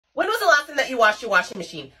you wash your washing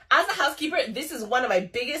machine. As a housekeeper, this is one of my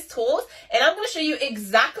biggest tools, and I'm going to show you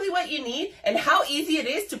exactly what you need and how easy it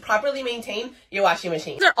is to properly maintain your washing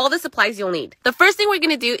machine. These are all the supplies you'll need. The first thing we're going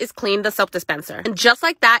to do is clean the soap dispenser. And just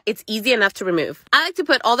like that, it's easy enough to remove. I like to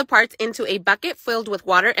put all the parts into a bucket filled with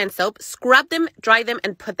water and soap, scrub them, dry them,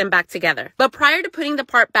 and put them back together. But prior to putting the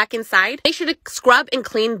part back inside, make sure to scrub and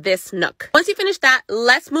clean this nook. Once you finish that,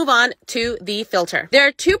 let's move on to the filter. There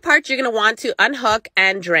are two parts you're going to want to unhook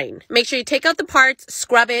and drain. Make sure you take out the parts,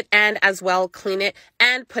 scrub it, and as well clean it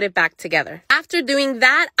and put it back together. After doing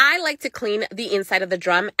that, I like to clean the inside of the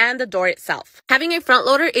drum and the door itself. Having a front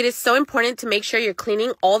loader, it is so important to make sure you're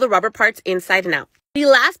cleaning all the rubber parts inside and out. The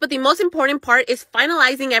last but the most important part is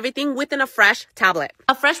finalizing everything within a fresh tablet.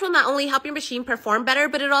 A fresh will not only help your machine perform better,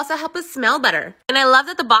 but it also helps it smell better. And I love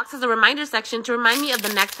that the box has a reminder section to remind me of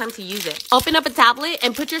the next time to use it. Open up a tablet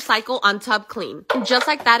and put your cycle on tub clean. And just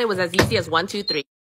like that, it was as easy as 1, 2, 3.